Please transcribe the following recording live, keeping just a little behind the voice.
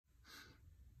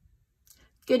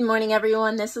Good morning,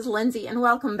 everyone. This is Lindsay, and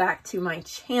welcome back to my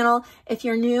channel. If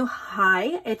you're new,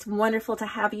 hi. It's wonderful to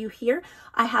have you here.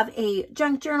 I have a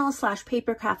junk journal /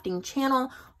 paper crafting channel.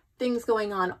 Things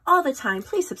going on all the time.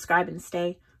 Please subscribe and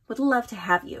stay. Would love to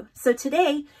have you. So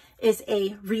today is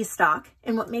a restock,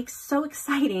 and what makes so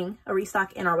exciting a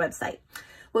restock in our website.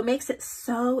 What makes it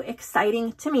so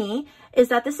exciting to me is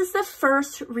that this is the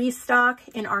first restock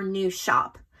in our new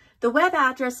shop. The web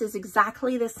address is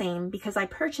exactly the same because I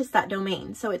purchased that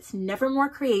domain. So it's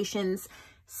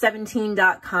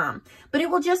nevermorecreations17.com, but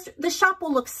it will the shop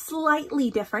will look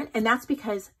slightly different. And that's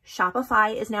because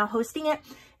Shopify is now hosting it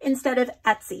instead of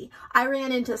Ellsie. I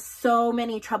ran into so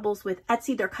many troubles with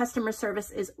Ellsie. Their customer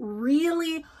service is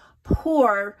really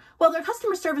poor. Well, their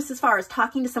customer service as far as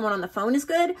talking to someone on the phone is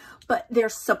good, but their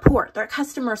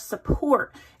customer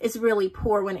support is really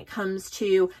poor when it comes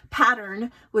to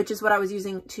Pattern, which is what I was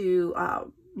using to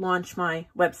launch my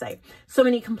website. So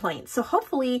many complaints. So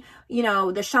hopefully, you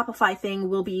know, the Shopify thing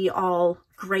will be all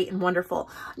great and wonderful.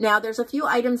 Now, there's a few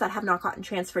items that have not gotten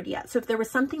transferred yet. So if there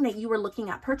was something that you were looking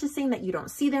at purchasing that you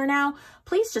don't see there now,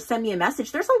 please just send me a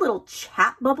message. There's a little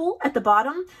chat bubble at the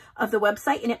bottom of the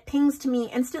website, and it pings to me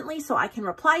instantly so I can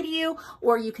reply to you,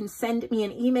 or you can send me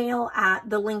an email at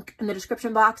the link in the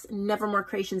description box,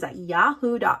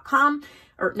 nevermorecreations@yahoo.com,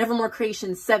 or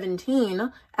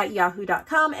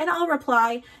nevermorecreations17@yahoo.com, and I'll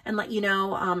reply and let you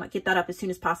know, get that up as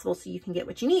soon as possible so you can get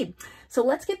what you need. So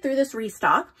let's get through this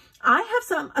restock. I have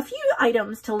a few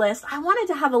items to list. I wanted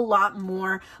to have a lot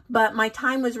more, but my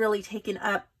time was really taken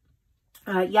up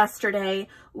yesterday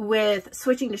with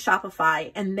switching to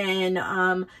Shopify, and then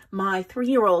my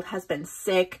 3-year-old has been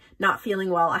sick, not feeling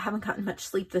well. I haven't gotten much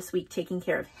sleep this week taking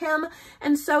care of him,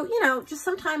 and so, you know, just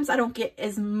sometimes I don't get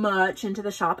as much into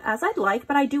the shop as I'd like,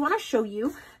 but I do want to show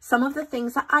you some of the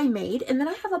things that I made, and then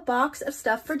I have a box of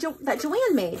stuff that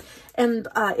JoAnn made. And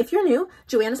if you're new,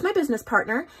 JoAnn is my business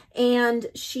partner, and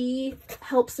she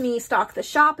helps me stock the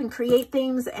shop and create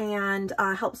things, and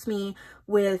helps me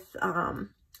with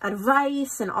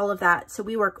advice and all of that. So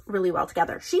we work really well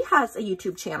together. She has a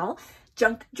YouTube channel,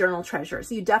 Junk Journal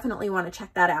Treasures. You definitely want to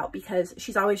check that out because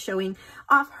she's always showing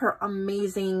off her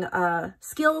amazing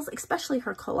skills, especially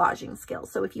her collaging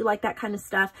skills. So if you like that kind of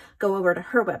stuff, go over to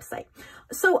her website.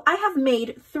 So I have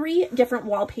made 3 different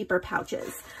wallpaper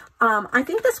pouches. I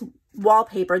think this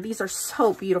wallpaper, these are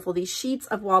so beautiful. These sheets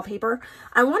of wallpaper,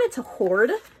 I wanted to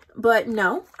hoard, but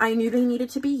no, I knew they needed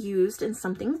to be used in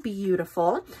something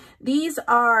beautiful. These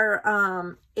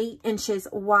are 8 inches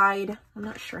wide. I'm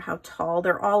not sure how tall.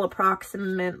 They're all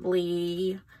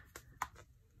approximately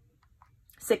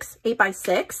 8 by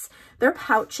 6. They're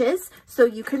pouches, so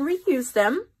you can reuse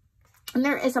them. And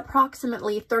there is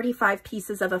approximately 35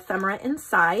 pieces of ephemera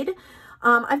inside.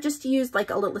 I've just used like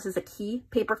this is a key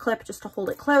paper clip just to hold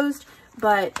it closed,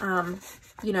 but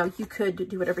you know, you could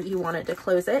do whatever you wanted to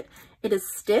close it. It is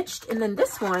stitched, and then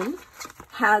this one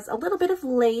has a little bit of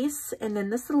lace, and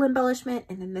then this little embellishment,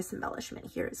 and then this embellishment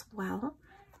here as well.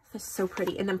 It's so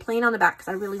pretty. And then plain on the back because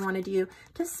I really wanted you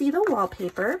to see the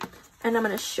wallpaper, and I'm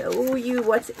going to show you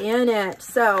what's in it.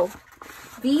 So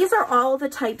these are all the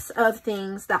types of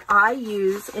things that I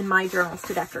use in my journals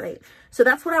to decorate. So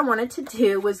that's what I wanted to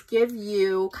do, was give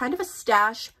you kind of a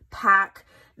stash pack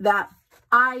that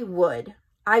I would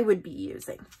be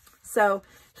using. So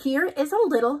here is a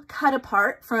little cut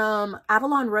apart from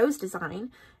Avalon Rose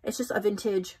Design. It's just a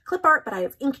vintage clip art, but I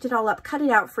have inked it all up, cut it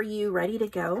out for you, ready to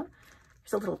go.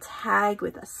 There's a little tag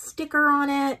with a sticker on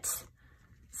it,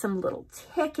 some little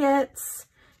tickets.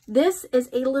 This is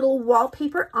a little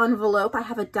wallpaper envelope. I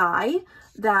have a die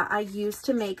that I use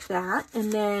to make that.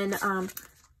 And then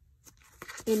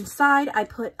inside I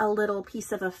put a little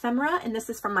piece of ephemera, and this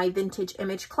is from my Vintage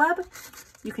Image Club.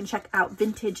 You can check out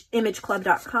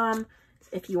vintageimageclub.com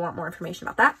if you want more information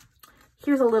about that.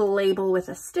 Here's a little label with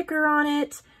a sticker on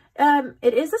it.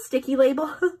 It is a sticky label,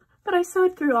 but I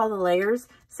sewed through all the layers,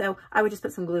 so I would just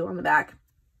put some glue on the back.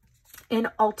 An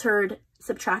altered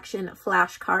subtraction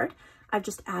flashcard. I've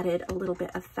just added a little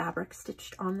bit of fabric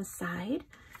stitched on the side.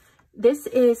 This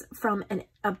is from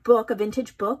a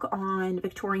vintage book on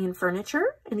Victorian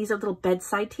furniture, and these are little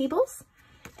bedside tables.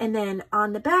 And then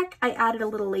on the back, I added a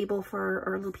little label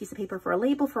or a little piece of paper for a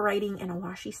label for writing and a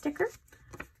washi sticker.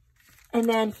 And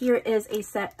then here is a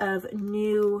set of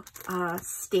new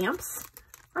stamps.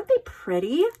 Aren't they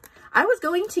pretty? I was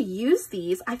going to use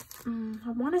these. I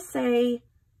want to say,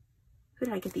 who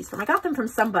did I get these from? I got them from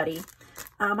somebody.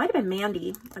 Might have been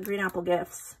Mandy at Green Apple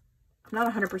Gifts. I'm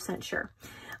not 100% sure.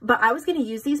 But I was going to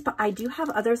use these, but I do have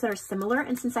others that are similar.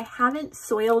 And since I haven't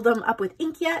soiled them up with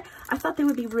ink yet, I thought they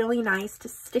would be really nice to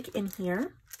stick in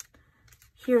here.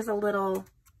 Here's a little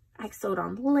I sewed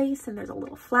on lace, and there's a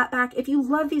little flat back. If you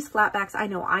love these flat backs, I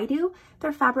know I do,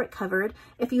 they're fabric covered.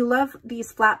 If you love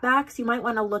these flat backs, you might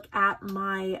want to look at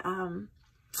my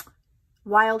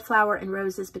Wildflower and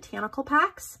Roses botanical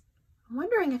packs. I'm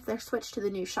wondering if they're switched to the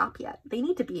new shop yet. They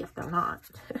need to be if they're not.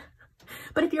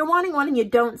 But if you're wanting one and you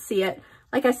don't see it,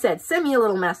 like I said, send me a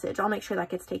little message. I'll make sure that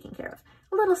gets taken care of.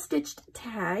 A little stitched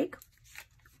tag,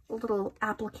 a little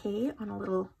applique on a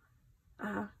little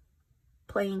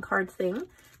playing card thing.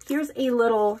 Here's a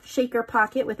little shaker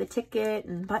pocket with a ticket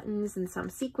and buttons and some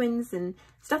sequins and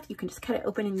stuff. You can just cut it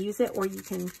open and use it, or you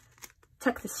can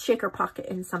tuck this shaker pocket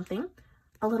in something.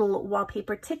 A little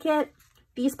wallpaper ticket.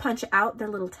 These punch out, they're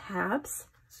little tabs.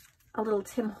 A little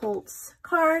Tim Holtz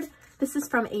card. This is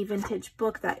from a vintage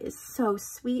book that is so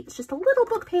sweet. It's just a little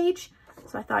book page,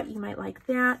 so I thought you might like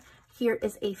that. Here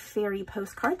is a fairy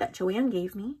postcard that JoAnn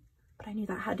gave me, but I knew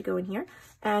that had to go in here.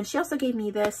 And she also gave me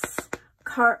this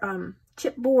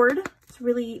chipboard. It's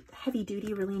really heavy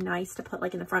duty, really nice to put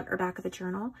like in the front or back of a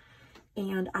journal.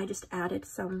 And I just added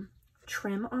some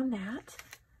trim on that.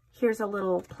 Here's a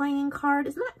little playing card.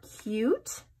 Isn't that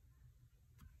cute?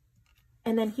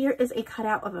 And then here is a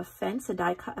cutout of a fence, a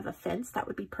die cut of a fence. That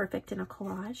would be perfect in a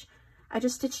collage. I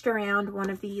just stitched around one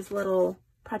of these little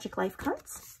Project Life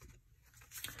cards.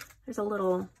 There's a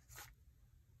little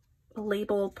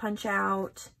label punch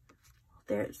out.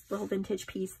 There's a little vintage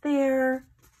piece there.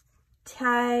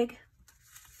 Tag.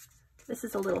 This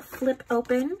is a little flip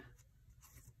open.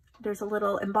 There's a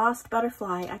little embossed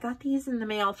butterfly. I got these in the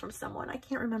mail from someone. I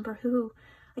can't remember who.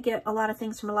 I get a lot of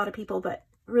things from a lot of people, but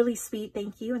really sweet,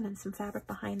 thank you. And then some fabric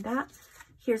behind that.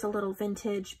 Here's a little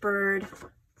vintage bird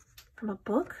from a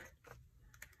book.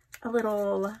 A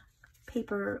little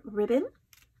paper ribbon.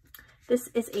 This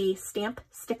is a stamp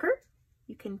sticker.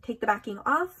 You can take the backing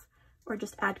off or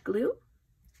just add glue.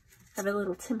 I have a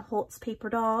little Tim Holtz paper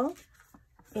doll.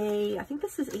 I think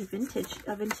this is a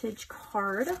vintage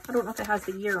card. I don't know if it has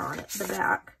the year on it, the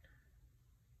back.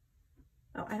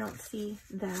 Oh, I don't see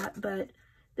that, but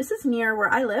this is near where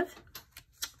I live.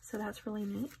 So that's really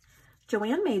neat.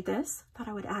 JoAnn made this. Thought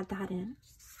I would add that in.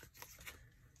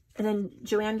 And then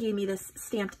JoAnn gave me this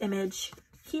stamped image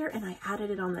here, and I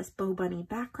added it on this Bow Bunny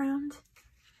background.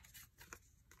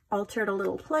 Altered a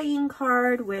little playing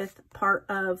card with part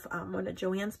of one of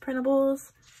JoAnn's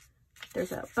printables.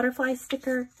 There's a butterfly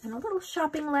sticker and a little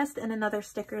shopping list and another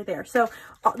sticker there. So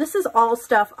this is all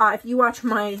stuff. If you watch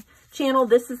my channel,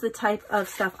 this is the type of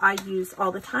stuff I use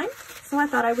all the time. So I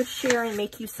thought I would share and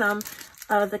make you some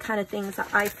of the kind of things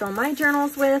that I fill my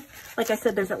journals with. Like I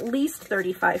said, there's at least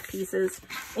 35 pieces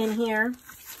in here.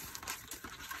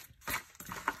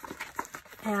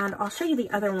 And I'll show you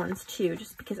the other ones too,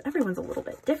 just because everyone's a little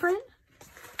bit different.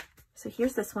 So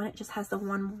here's this one. It just has the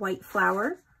one white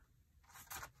flower.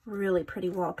 Really pretty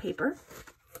wallpaper.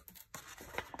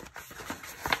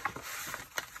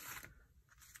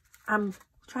 I'm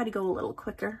trying to go a little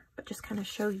quicker, but just kind of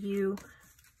show you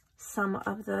some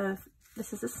of the,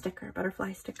 this is a sticker,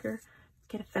 butterfly sticker.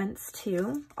 Get a fence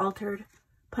too. Altered,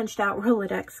 punched out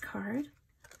Rolodex card.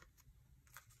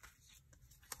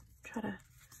 Try to,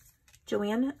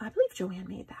 JoAnn, I believe JoAnn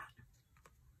made that.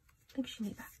 I think she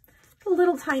made that. A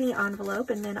little tiny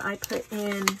envelope, and then I put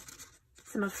in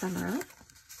some ephemera.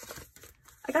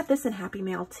 I got this in Happy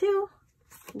Mail too.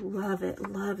 Love it,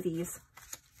 love these.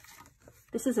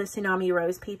 This is a Tsunami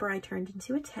Rose paper I turned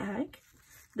into a tag.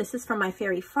 This is from my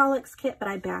Fairy Frolics kit, but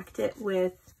I backed it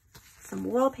with some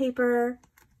wallpaper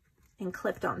and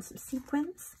clipped on some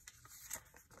sequins.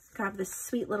 Got this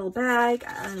sweet little bag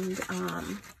and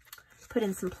put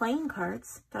in some playing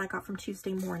cards that I got from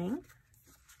Tuesday Morning.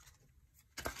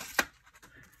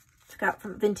 Got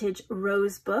from Vintage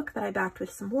Rose book that I backed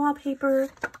with some wallpaper,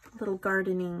 a little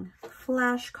gardening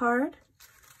flash card.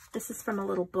 This is from a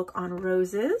little book on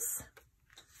roses.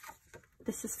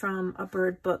 This is from a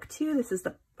bird book too. This is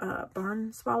the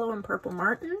Barn Swallow and Purple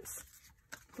Martins.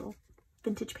 Little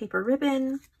vintage paper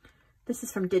ribbon. This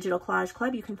is from Digital Collage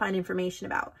Club. You can find information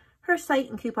about her site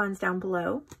and coupons down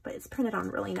below, but it's printed on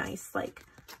really nice, like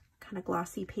kind of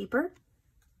glossy paper.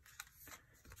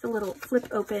 It's a little flip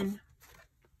open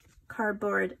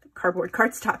cardboard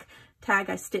cardstock tag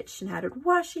I stitched and added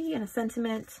washi and a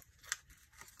sentiment.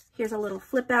 Here's a little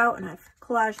flip out, and I've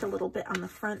collaged a little bit on the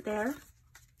front there.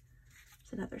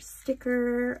 There's another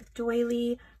sticker, a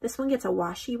doily. This one gets a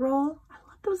washi roll. I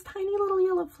love those tiny little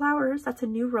yellow flowers. That's a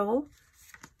new roll.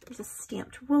 There's a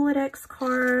stamped Rolodex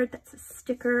card. That's a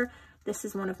sticker. This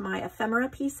is one of my ephemera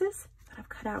pieces that I've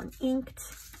cut out and inked.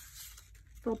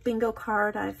 Little bingo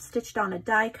card I've stitched on a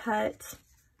die cut.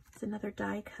 It's another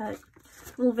die cut.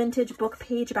 Little vintage book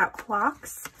page about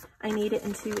clocks. I made it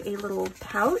into a little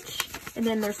pouch. And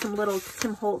then there's some little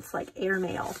Tim Holtz like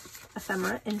airmail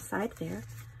ephemera inside there.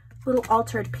 Little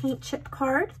altered paint chip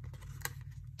card.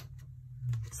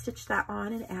 Stitched that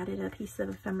on and added a piece of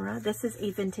ephemera. This is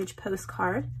a vintage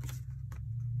postcard.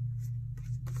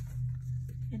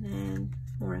 And then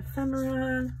more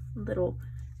ephemera, little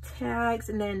tags.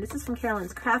 And then this is from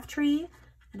Carolyn's Craft Tree.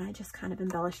 And I just kind of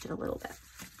embellished it a little bit.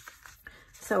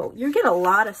 So you get a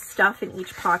lot of stuff in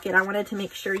each pocket. I wanted to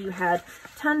make sure you had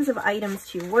tons of items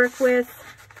to work with.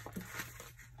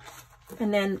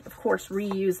 And then, of course,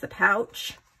 reuse the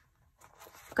pouch.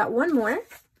 Got one more.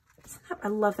 I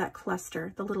love that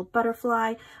cluster, the little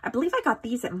butterfly. I believe I got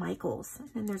these at Michael's. And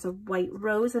then there's a white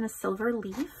rose and a silver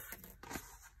leaf.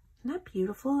 Isn't that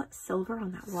beautiful? Silver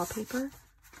on that wallpaper.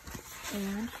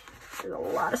 And there's a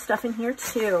lot of stuff in here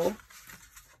too.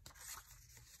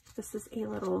 This is a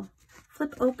little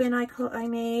flip open I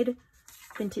made.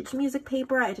 Vintage music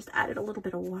paper. I just added a little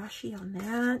bit of washi on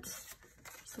that.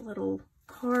 Just a little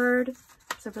card.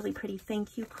 It's a really pretty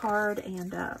thank you card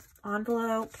and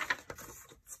envelope.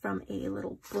 It's from a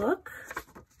little book.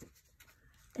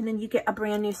 And then you get a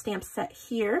brand new stamp set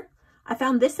here. I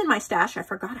found this in my stash. I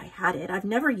forgot I had it. I've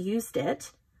never used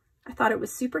it. I thought it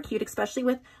was super cute, especially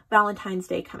with Valentine's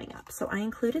Day coming up. So I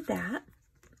included that.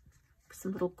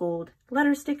 Some little gold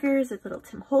letter stickers, a little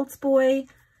Tim Holtz boy.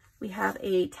 We have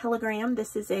a telegram.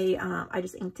 This is a, I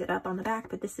just inked it up on the back,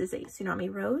 but this is a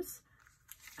tsunami rose.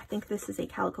 I think this is a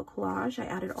calico collage. I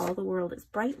added all the world is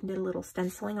bright and did a little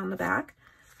stenciling on the back.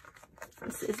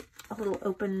 This is a little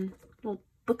open, little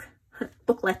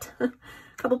booklet. A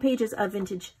couple pages of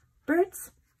vintage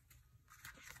birds.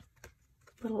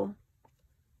 Little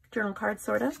journal card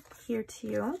sort of here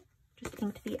too. Just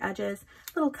inked the edges.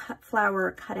 Little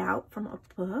flower cut out from a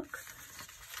book.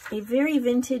 A very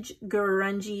vintage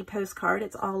grungy postcard.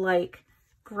 It's all like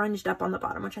grunged up on the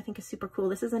bottom, which I think is super cool.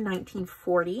 This is a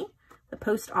 1940. The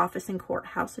post office and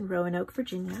courthouse in Roanoke,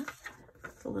 Virginia.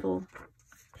 It's a little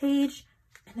page.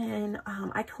 And then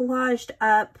I collaged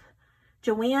up.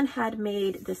 JoAnn had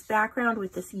made this background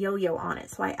with this yo-yo on it.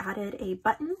 So I added a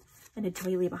button and a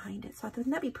doily behind it. So I thought,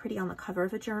 wouldn't that be pretty on the cover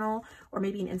of a journal or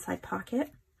maybe an inside pocket?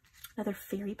 Another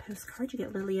fairy postcard. You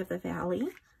get Lily of the Valley.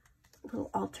 A little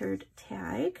altered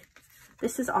tag.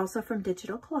 This is also from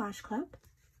Digital Collage Club.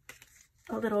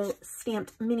 A little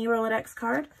stamped mini Rolodex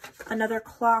card. Another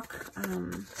clock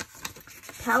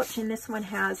pouch. And this one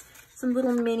has some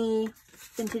little mini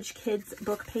vintage kids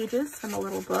book pages from a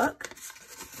little book.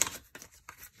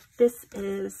 This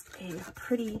is a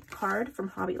pretty card from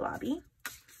Hobby Lobby.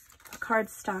 A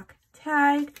cardstock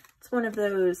tag. It's one of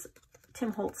those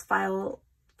Tim Holtz file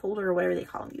folder or whatever they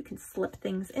call them. You can slip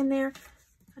things in there.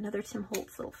 Another Tim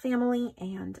Holtz little family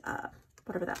and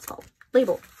whatever that's called.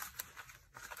 Label.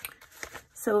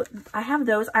 So I have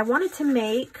those. I wanted to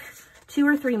make 2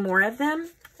 or 3 more of them,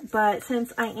 but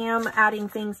since I am adding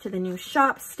things to the new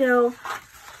shop still,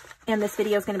 and this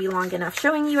video is going to be long enough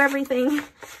showing you everything,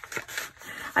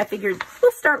 I figured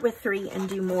we'll start with 3 and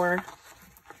do more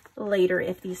later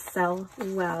if these sell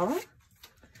well.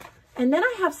 And then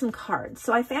I have some cards.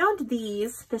 So I found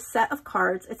this set of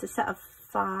cards. It's a set of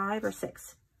 5 or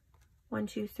 6. 1,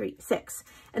 2, 3, 6.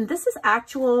 And this is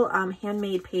actual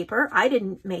handmade paper. I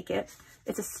didn't make it.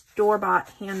 It's a store-bought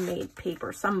handmade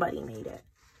paper. Somebody made it.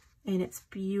 And it's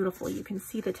beautiful. You can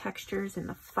see the textures and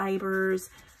the fibers.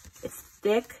 It's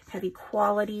thick, heavy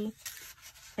quality.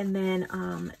 And then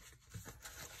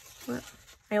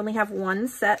I only have 1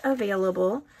 set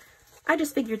available. I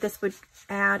just figured this would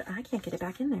add, I can't get it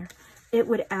back in there. It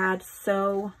would add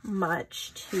so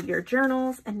much to your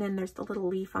journals. And then there's the little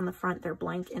leaf on the front. They're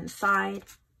blank inside.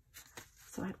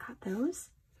 So I've got those.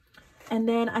 And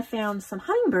then I found some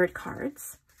hummingbird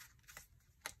cards.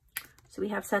 So we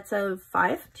have sets of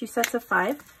 5, 2 sets of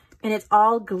 5. And it's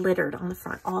all glittered on the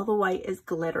front. All the white is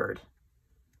glittered.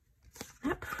 Isn't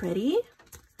that pretty?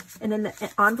 And then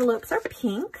the envelopes are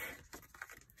pink.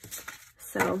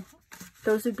 So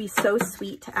those would be so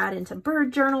sweet to add into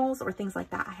bird journals or things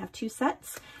like that. I have 2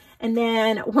 sets. And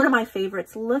then one of my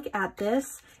favorites, look at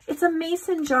this. It's a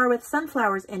mason jar with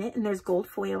sunflowers in it, and there's gold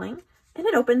foiling, and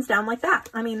it opens down like that.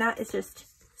 I mean, that is just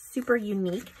super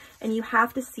unique. And you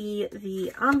have to see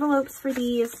the envelopes for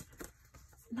these.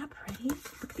 Isn't that pretty?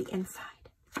 Look at the inside.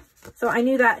 So I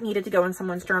knew that needed to go in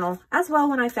someone's journal as well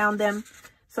when I found them.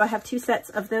 So I have 2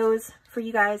 sets of those for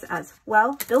you guys as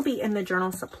well. They'll be in the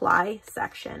journal supply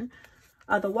section.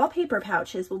 The wallpaper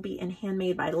pouches will be in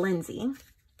Handmade by Lindsay.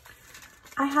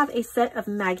 I have a set of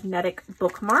magnetic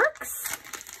bookmarks.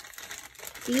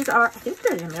 These are, I think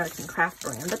they're the American Craft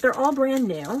brand, but they're all brand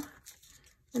new.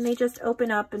 And they just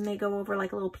open up and they go over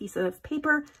like a little piece of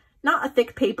paper. Not a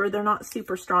thick paper. They're not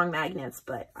super strong magnets,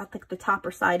 but I think the top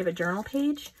or side of a journal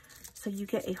page. So you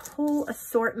get a whole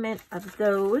assortment of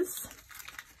those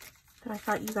that I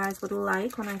thought you guys would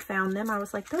like when I found them. I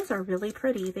was like, those are really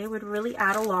pretty. They would really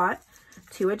add a lot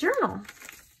to a journal.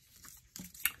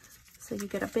 So you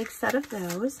get a big set of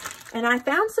those. And I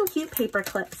found some cute paper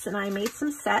clips and I made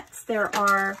some sets. There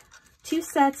are 2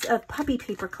 sets of puppy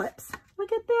paper clips.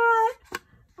 Look at that.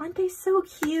 Aren't they so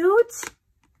cute?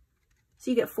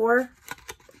 So you get 4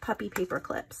 puppy paper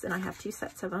clips and I have 2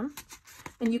 sets of them.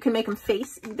 And you can make them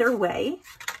face either way.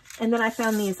 And then I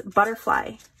found these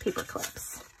butterfly paper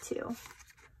clips too.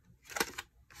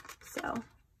 So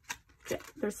yeah,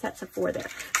 there's sets of 4 there.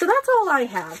 So that's all I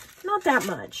have. Not that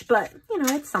much, but you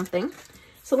know, it's something.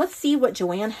 So let's see what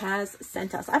JoAnn has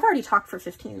sent us. I've already talked for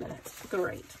 15 minutes.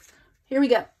 Great. Here we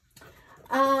go.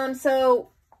 So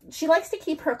she likes to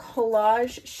keep her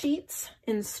collage sheets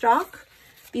in stock.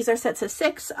 These are sets of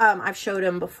 6. I've showed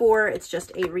them before. It's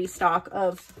just a restock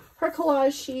of her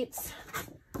collage sheets.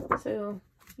 So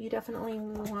you definitely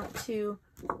want to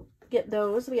get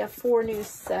those. We have 4 new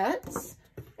sets.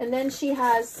 And then she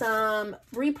has some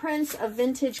reprints of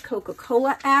vintage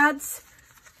Coca-Cola ads.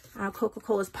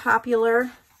 Coca-Cola is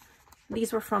popular.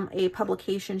 These were from a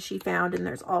publication she found, and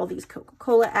there's all these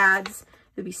Coca-Cola ads. It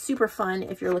would be super fun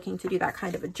if you're looking to do that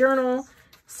kind of a journal.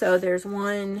 So there's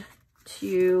 1,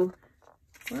 2,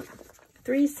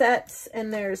 3 sets,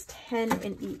 and there's 10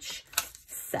 in each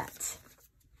set.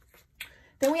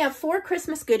 Then we have 4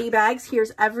 Christmas goodie bags.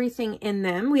 Here's everything in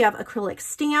them. We have acrylic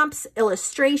stamps,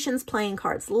 illustrations, playing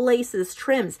cards, laces,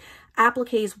 trims,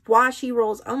 appliques, washi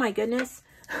rolls. Oh my goodness.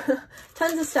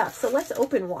 Tons of stuff. So let's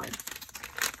open one.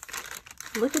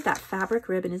 Look at that fabric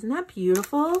ribbon. Isn't that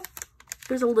beautiful?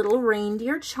 There's a little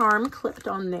reindeer charm clipped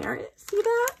on there. See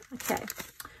that? Okay.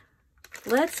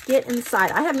 Let's get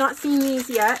inside. I have not seen these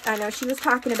yet. I know she was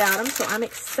talking about them, so I'm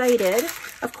excited.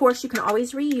 Of course, you can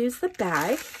always reuse the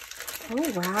bag.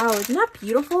 Oh, wow. Isn't that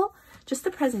beautiful? Just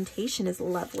the presentation is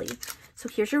lovely. So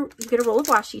here's you get a roll of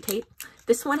washi tape.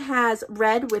 This one has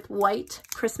red with white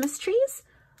Christmas trees.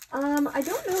 I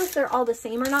don't know if they're all the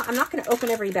same or not. I'm not going to open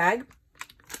every bag,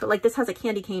 but like this has a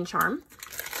candy cane charm.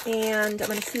 And I'm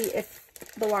going to see if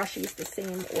the washi is the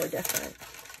same or different.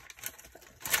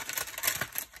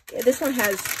 Yeah, this one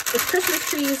has, it's Christmas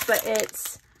trees, but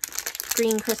it's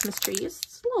green Christmas trees.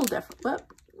 It's a little different, but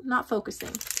not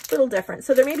focusing. A little different.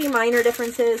 So there may be minor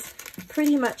differences,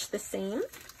 pretty much the same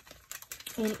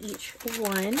in each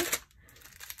one.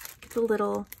 Get the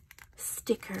little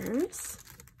stickers.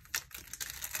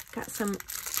 Got some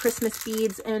Christmas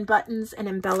beads and buttons and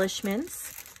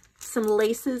embellishments. Some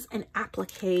laces and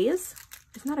appliques.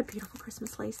 Isn't that a beautiful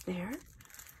Christmas lace there?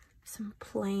 Some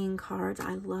playing cards.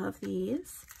 I love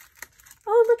these.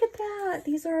 Oh, look at that.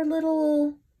 These are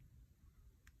little,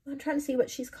 I'm trying to see what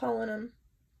she's calling them.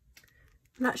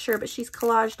 I'm not sure, but she's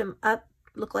collaged them up.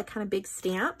 Look like kind of big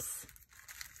stamps.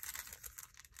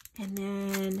 And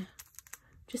then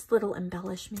just little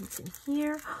embellishments in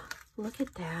here. Look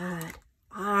at that.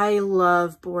 I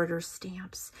love border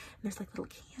stamps. And there's like little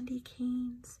candy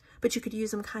canes, but you could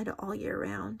use them kind of all year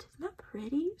round. Isn't that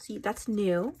pretty? See, that's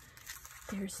new.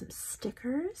 There's some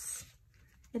stickers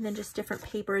and then just different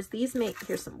papers. These make,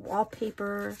 here's some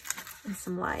wallpaper and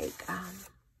some like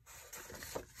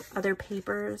other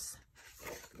papers,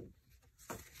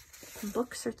 some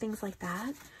books or things like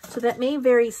that. So that may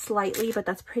vary slightly, but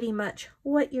that's pretty much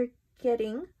what you're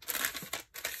getting.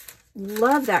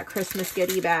 Love that Christmas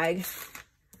goodie bag.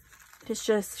 It's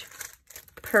just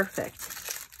perfect.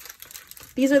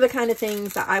 These are the kind of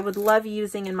things that I would love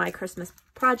using in my Christmas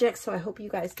projects, so I hope you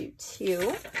guys do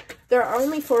too. There are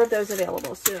only 4 of those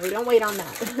available, so don't wait on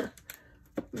that.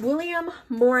 William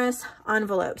Morris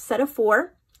envelope, set of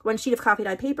 4, 1 sheet of coffee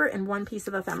dyed paper, and 1 piece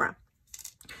of ephemera.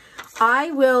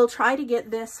 I will try to get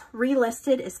this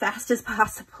relisted as fast as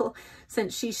possible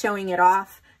since she's showing it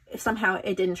off. If somehow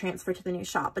it didn't transfer to the new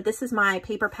shop. But this is my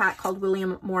paper pack called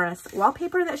William Morris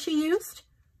wallpaper that she used.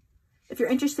 If you're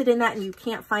interested in that and you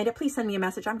can't find it, please send me a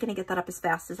message. I'm going to get that up as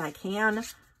fast as I can.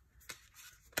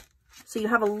 So you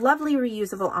have a lovely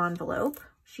reusable envelope.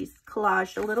 She's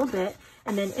collaged a little bit.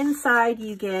 And then inside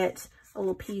you get a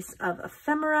little piece of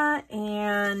ephemera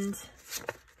and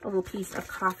a little piece of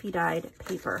coffee dyed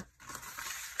paper.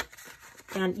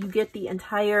 And you get the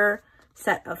entire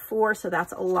set of 4, so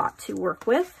that's a lot to work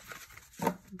with.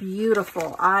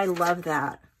 Beautiful. I love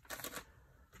that.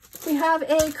 We have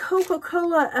a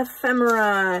Coca-Cola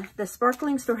ephemera, the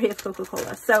sparkling story of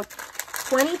Coca-Cola. So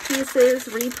 20 pieces,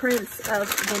 reprints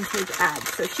of vintage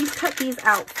ads. So she's cut these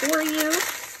out for you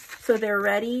so they're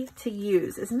ready to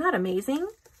use. Isn't that amazing?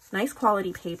 Nice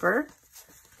quality paper.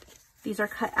 These are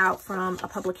cut out from a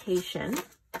publication.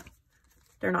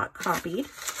 They're not copied.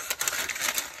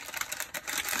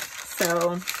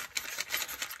 So,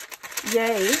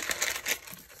 yay.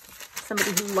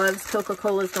 Somebody who loves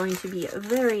Coca-Cola is going to be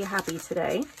very happy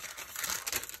today.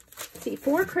 Let's see,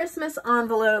 4 Christmas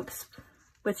envelopes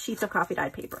with sheets of coffee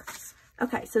dyed paper.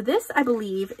 Okay, so this, I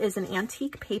believe, is an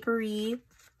antique papery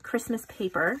Christmas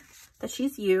paper that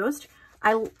she's used.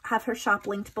 I have her shop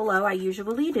linked below. I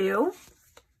usually do.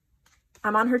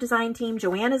 I'm on her design team.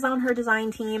 JoAnn is on her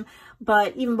design team.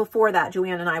 But even before that,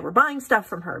 JoAnn and I were buying stuff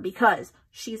from her because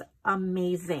she's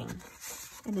amazing.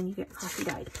 And then you get coffee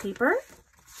dyed paper.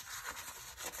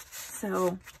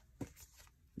 So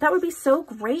that would be so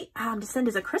great to send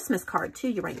as a Christmas card too.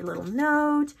 You write your little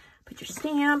note, put your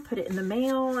stamp, put it in the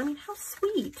mail. I mean, how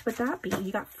sweet would that be?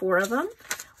 You got 4 of them.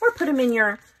 Or put them in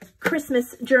your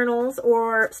Christmas journals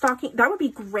or stocking. That would be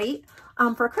great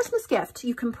for a Christmas gift.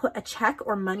 You can put a check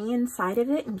or money inside of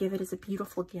it and give it as a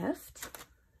beautiful gift.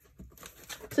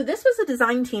 So this was a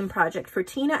design team project for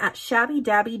Tina at Shabby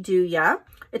Dabby Do Ya.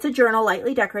 It's a journal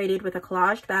lightly decorated with a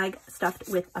collaged bag stuffed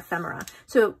with ephemera.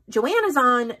 So JoAnn is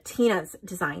on Tina's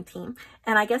design team.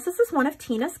 And I guess this is one of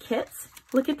Tina's kits.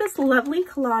 Look at this lovely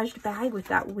collaged bag with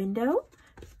that window.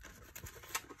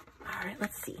 All right,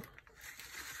 let's see.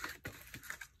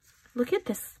 Look at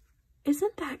this.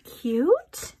 Isn't that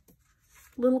cute?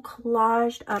 Little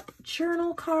collaged up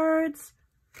journal cards.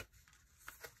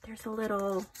 There's a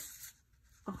little,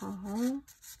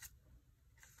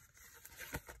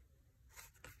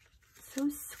 so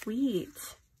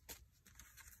sweet.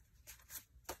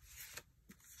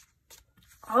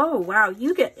 Oh, wow.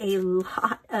 You get a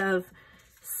lot of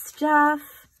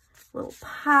stuff, little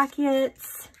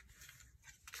pockets.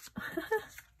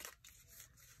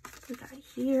 We got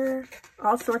here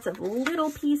all sorts of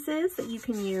little pieces that you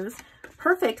can use.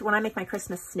 Perfect when I make my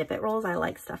Christmas snippet rolls. I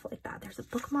like stuff like that. There's a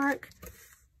bookmark.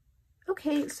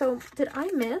 Okay, so did I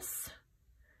miss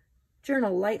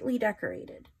journal lightly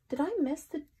decorated? Did I miss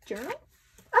the journal?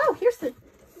 Oh, here's the,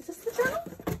 is this the journal?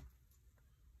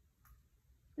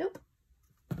 Nope.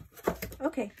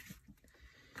 Okay.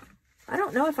 I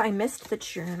don't know if I missed the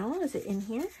journal. Is it in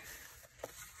here?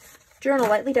 Journal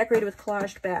lightly decorated with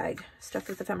collaged bag stuffed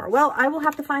with ephemera. Well, I will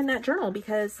have to find that journal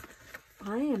because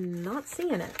I am not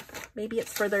seeing it. Maybe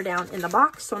it's further down in the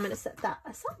box, so I'm going to set that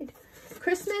aside.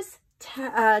 Christmas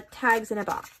tags in a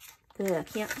box. I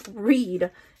can't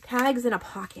read. Tags in a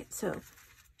pocket. So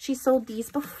she sold these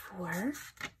before.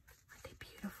 Aren't they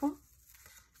beautiful?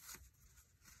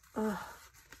 Oh,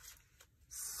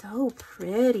 so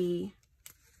pretty.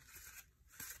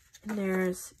 And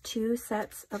there's 2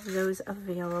 sets of those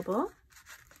available.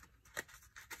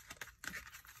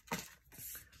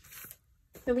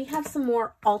 Then we have some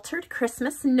more altered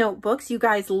Christmas notebooks. You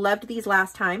guys loved these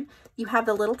last time. You have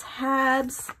the little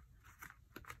tabs.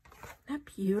 Isn't that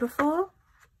beautiful?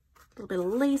 A little bit of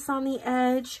lace on the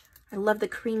edge. I love the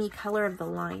creamy color of the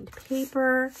lined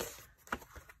paper.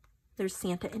 There's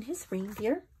Santa and his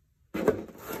reindeer.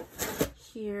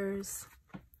 Here's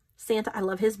Santa. I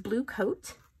love his blue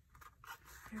coat.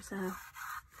 There's a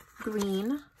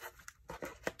green.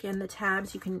 Again, the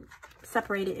tabs, you can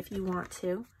separate it if you want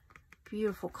to.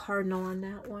 Beautiful cardinal on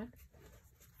that one.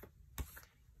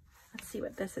 Let's see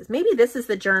what this is. Maybe this is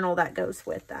the journal that goes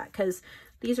with that because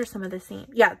these are some of the same.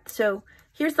 Yeah, so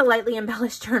here's the lightly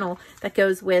embellished journal that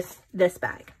goes with this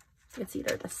bag. It's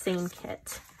either the same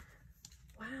kit.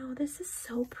 Wow, this is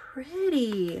so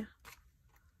pretty.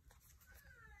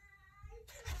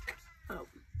 Oh.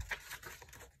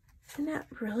 Isn't that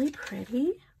really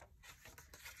pretty?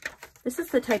 This is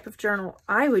the type of journal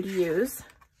I would use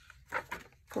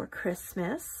for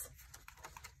Christmas.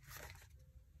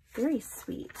 Very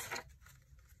sweet.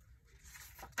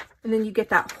 And then you get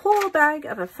that whole bag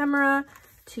of ephemera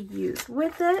to use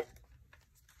with it.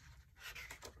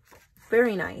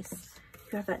 Very nice.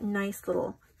 You have that nice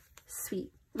little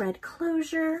sweet red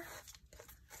closure.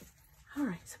 All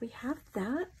right, so we have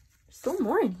that. Still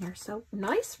more in here, so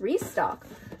nice restock.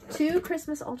 2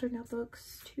 Christmas altered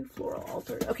notebooks, 2 floral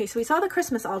altered. Okay, so we saw the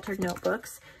Christmas altered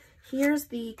notebooks. Here's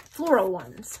the floral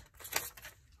ones.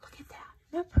 Look at that.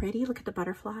 Isn't that pretty? Look at the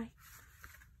butterfly.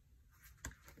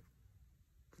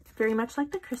 Very much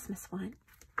like the Christmas one.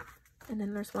 And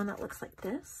then there's one that looks like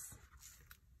this.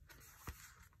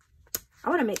 I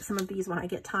want to make some of these when I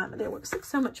get time. They look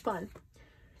so much fun.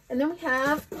 And then we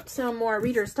have some more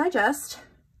Reader's Digest.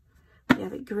 We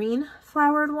have a green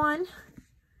flowered one,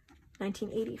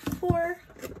 1984.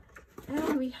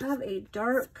 And we have a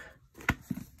dark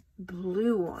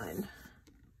blue one,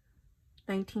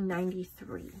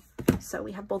 $19.93. So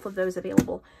we have both of those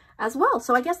available as well.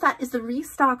 So I guess that is the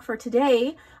restock for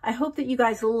today. I hope that you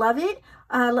guys love it.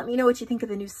 Let me know what you think of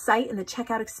the new site and the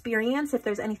checkout experience. If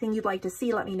there's anything you'd like to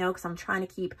see, let me know, because I'm trying to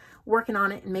keep working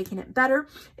on it and making it better.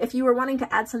 If you were wanting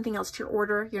to add something else to your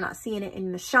order, you're not seeing it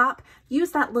in the shop,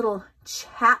 use that little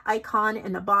chat icon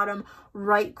in the bottom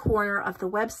right corner of the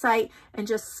website and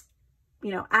just,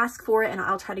 you know, ask for it, and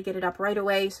I'll try to get it up right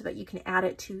away so that you can add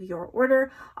it to your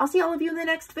order. I'll see all of you in the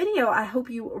next video. I hope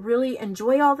you really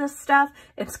enjoy all this stuff.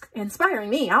 It's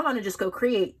inspiring me. I want to just go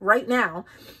create right now.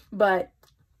 But,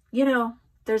 you know,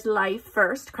 there's life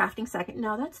first, crafting second.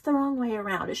 No, that's the wrong way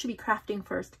around. It should be crafting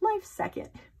first, life second.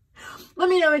 Let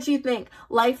me know what you think.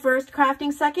 Life first,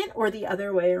 crafting second, or the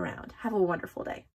other way around. Have a wonderful day.